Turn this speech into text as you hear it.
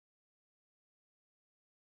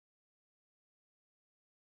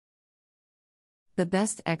The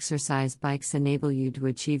best exercise bikes enable you to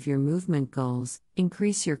achieve your movement goals,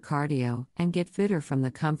 increase your cardio, and get fitter from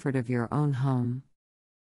the comfort of your own home.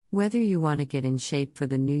 Whether you want to get in shape for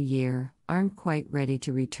the new year, aren't quite ready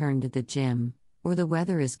to return to the gym, or the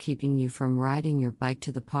weather is keeping you from riding your bike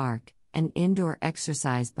to the park, an indoor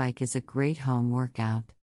exercise bike is a great home workout.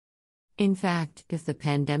 In fact, if the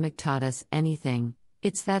pandemic taught us anything,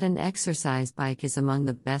 it's that an exercise bike is among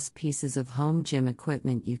the best pieces of home gym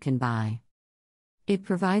equipment you can buy. It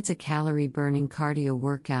provides a calorie-burning cardio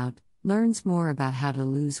workout. Learns more about how to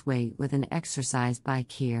lose weight with an exercise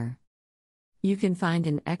bike here. You can find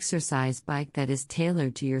an exercise bike that is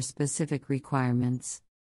tailored to your specific requirements.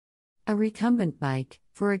 A recumbent bike,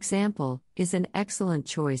 for example, is an excellent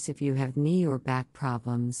choice if you have knee or back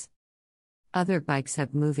problems. Other bikes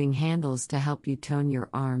have moving handles to help you tone your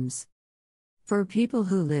arms. For people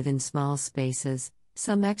who live in small spaces,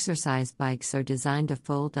 some exercise bikes are designed to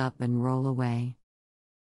fold up and roll away.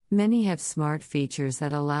 Many have smart features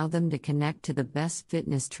that allow them to connect to the best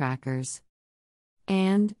fitness trackers.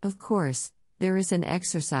 And, of course, there is an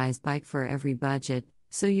exercise bike for every budget,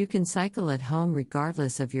 so you can cycle at home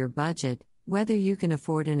regardless of your budget, whether you can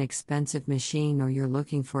afford an expensive machine or you're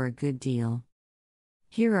looking for a good deal.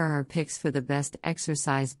 Here are our picks for the best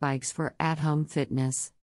exercise bikes for at-home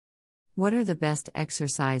fitness. What are the best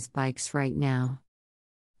exercise bikes right now?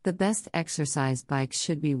 The best exercise bikes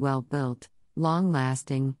should be well-built,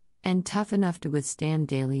 long-lasting, and tough enough to withstand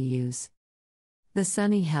daily use. The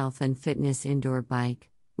Sunny Health and Fitness Indoor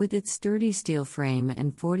Bike, with its sturdy steel frame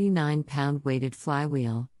and 49-pound weighted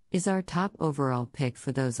flywheel, is our top overall pick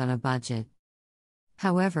for those on a budget.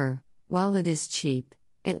 However, while it is cheap,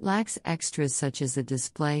 it lacks extras such as a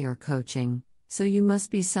display or coaching, so you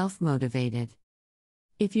must be self-motivated.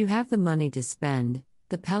 If you have the money to spend,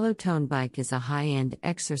 the Peloton bike is a high-end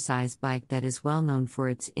exercise bike that is well known for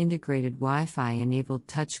its integrated Wi-Fi-enabled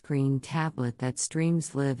touchscreen tablet that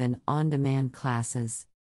streams live and on-demand classes.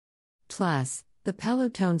 Plus, the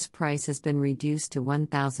Peloton's price has been reduced to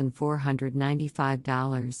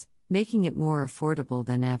 $1,495, making it more affordable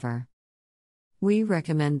than ever. We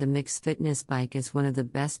recommend the Mix Fitness bike as one of the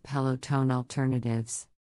best Peloton alternatives.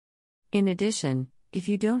 In addition, if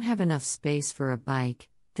you don't have enough space for a bike,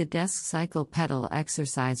 the Desk Cycle Pedal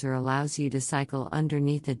Exerciser allows you to cycle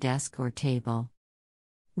underneath a desk or table.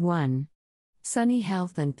 1. Sunny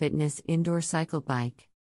Health and Fitness Indoor Cycle Bike.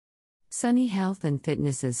 Sunny Health and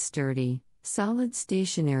Fitness's sturdy, solid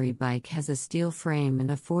stationary bike has a steel frame and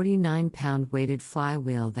a 49-pound weighted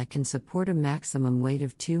flywheel that can support a maximum weight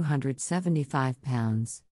of 275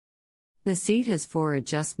 pounds. The seat has 4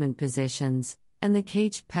 adjustment positions, and the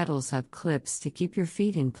caged pedals have clips to keep your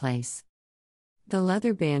feet in place. The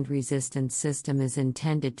leather band resistance system is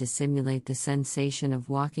intended to simulate the sensation of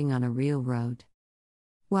walking on a real road.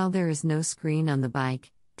 While there is no screen on the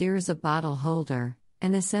bike, there is a bottle holder,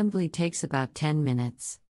 and assembly takes about 10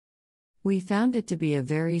 minutes. We found it to be a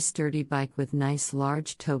very sturdy bike with nice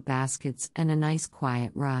large tote baskets and a nice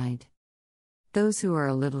quiet ride. Those who are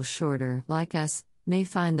a little shorter, like us, may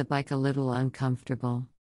find the bike a little uncomfortable.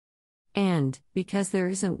 And, because there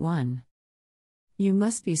isn't one, you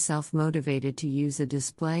must be self-motivated to use a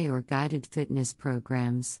display or guided fitness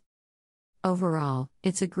programs. Overall,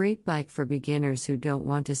 it's a great bike for beginners who don't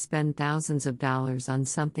want to spend thousands of dollars on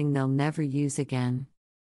something they'll never use again.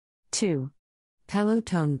 2.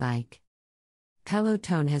 Peloton bike.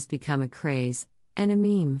 Peloton has become a craze, and a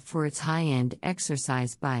meme for its high-end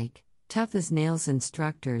exercise bike, tough as nails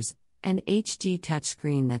instructors, and HD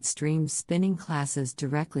touchscreen that streams spinning classes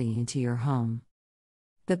directly into your home.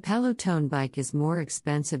 The Peloton bike is more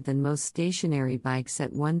expensive than most stationary bikes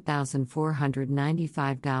at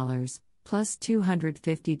 $1,495, plus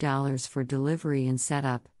 $250 for delivery and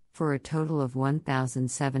setup, for a total of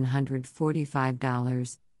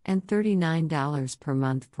 $1,745, and $39 per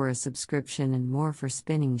month for a subscription and more for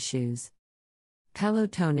spinning shoes.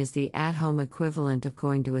 Peloton is the at-home equivalent of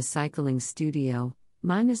going to a cycling studio,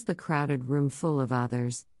 minus the crowded room full of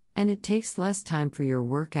others, and it takes less time for your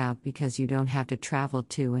workout because you don't have to travel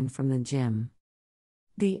to and from the gym.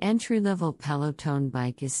 The entry-level Peloton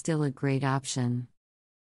bike is still a great option.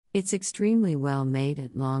 It's extremely well made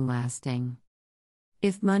and long-lasting.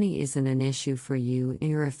 If money isn't an issue for you and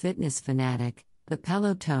you're a fitness fanatic, the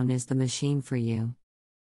Peloton is the machine for you.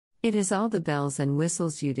 It has all the bells and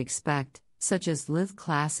whistles you'd expect, such as live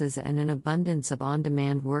classes and an abundance of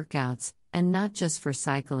on-demand workouts, and not just for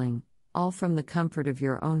cycling, all from the comfort of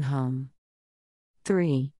your own home.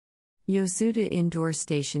 3. Yasuda Indoor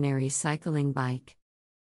Stationary Cycling Bike.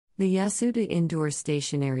 The Yasuda Indoor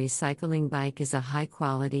Stationary Cycling Bike is a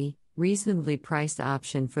high-quality, reasonably priced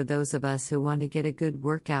option for those of us who want to get a good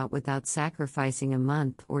workout without sacrificing a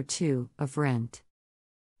month or two of rent.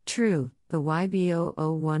 True, the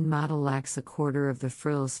YB001 model lacks a quarter of the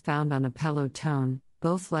frills found on a Peloton,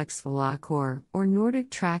 Bowflex Velocor, or Nordic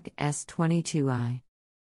Track S22i.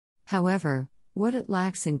 However, what it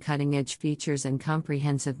lacks in cutting-edge features and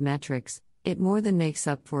comprehensive metrics, it more than makes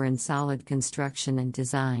up for in solid construction and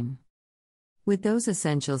design. With those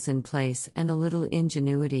essentials in place and a little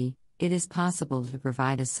ingenuity, it is possible to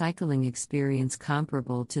provide a cycling experience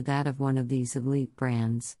comparable to that of one of these elite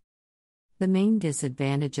brands. The main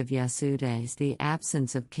disadvantage of Yasuda is the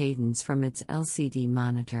absence of cadence from its LCD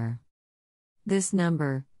monitor. This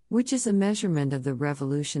number, which is a measurement of the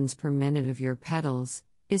revolutions per minute of your pedals,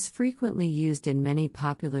 is frequently used in many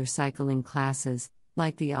popular cycling classes,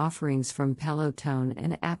 like the offerings from Peloton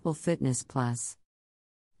and Apple Fitness Plus.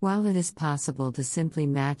 While it is possible to simply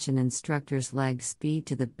match an instructor's leg speed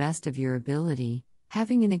to the best of your ability,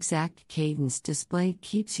 having an exact cadence display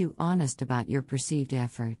keeps you honest about your perceived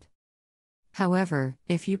effort. However,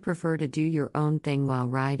 if you prefer to do your own thing while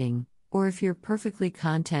riding, or if you're perfectly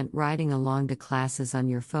content riding along to classes on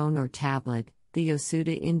your phone or tablet, the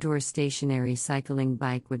Yasuda indoor stationary cycling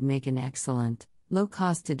bike would make an excellent,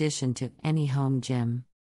 low-cost addition to any home gym.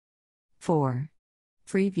 4.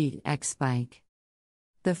 Freebeat X Bike.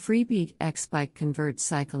 The Freebeat X Bike converts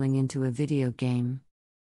cycling into a video game.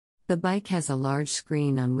 The bike has a large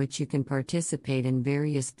screen on which you can participate in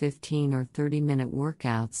various 15 or 30-minute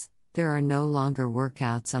workouts. There are no longer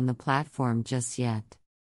workouts on the platform just yet.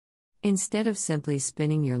 Instead of simply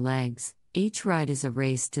spinning your legs, each ride is a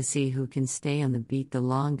race to see who can stay on the beat the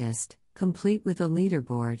longest, complete with a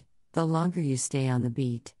leaderboard. The longer you stay on the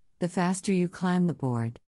beat, the faster you climb the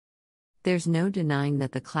board. There's no denying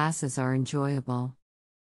that the classes are enjoyable.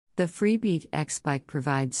 The Freebeat X Bike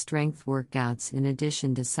provides strength workouts in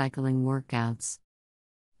addition to cycling workouts.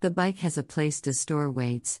 The bike has a place to store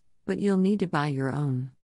weights, but you'll need to buy your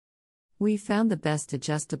own. We found the best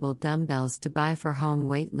adjustable dumbbells to buy for home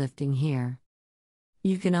weightlifting here.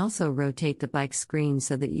 You can also rotate the bike screen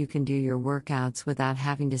so that you can do your workouts without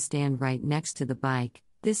having to stand right next to the bike.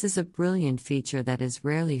 This is a brilliant feature that is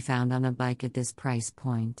rarely found on a bike at this price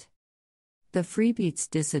point. The Freebeat's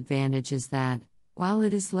disadvantage is that, while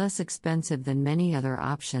it is less expensive than many other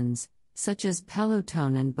options, such as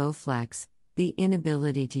Peloton and Bowflex, the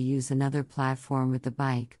inability to use another platform with the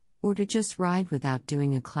bike, or to just ride without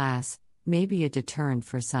doing a class, may be a deterrent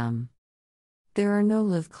for some. There are no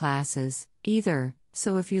live classes, either,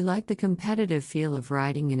 so if you like the competitive feel of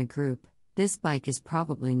riding in a group, this bike is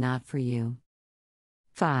probably not for you.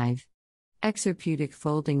 5. Exerpeutic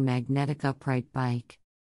Folding Magnetic Upright Bike.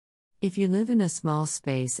 If you live in a small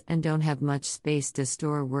space and don't have much space to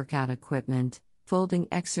store workout equipment, folding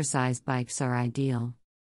exercise bikes are ideal.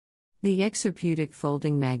 The Exerpeutic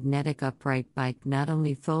Folding Magnetic Upright Bike not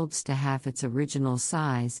only folds to half its original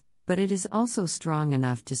size, but it is also strong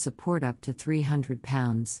enough to support up to 300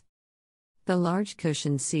 pounds. The large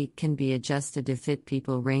cushioned seat can be adjusted to fit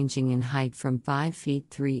people ranging in height from 5 feet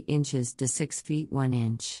 3 inches to 6 feet 1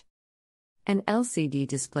 inch. An LCD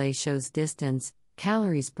display shows distance,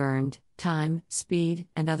 calories burned, time, speed,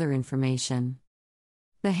 and other information.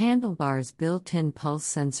 The handlebars' built-in pulse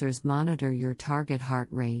sensors monitor your target heart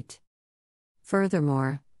rate.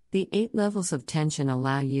 Furthermore, the 8 levels of tension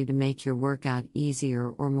allow you to make your workout easier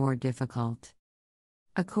or more difficult.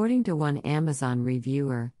 According to one Amazon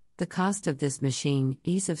reviewer, the cost of this machine,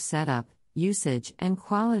 ease of setup, usage, and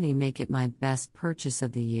quality make it my best purchase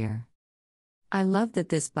of the year. I love that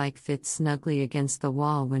this bike fits snugly against the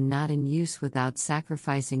wall when not in use without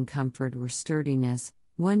sacrificing comfort or sturdiness,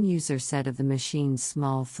 one user said of the machine's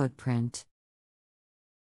small footprint.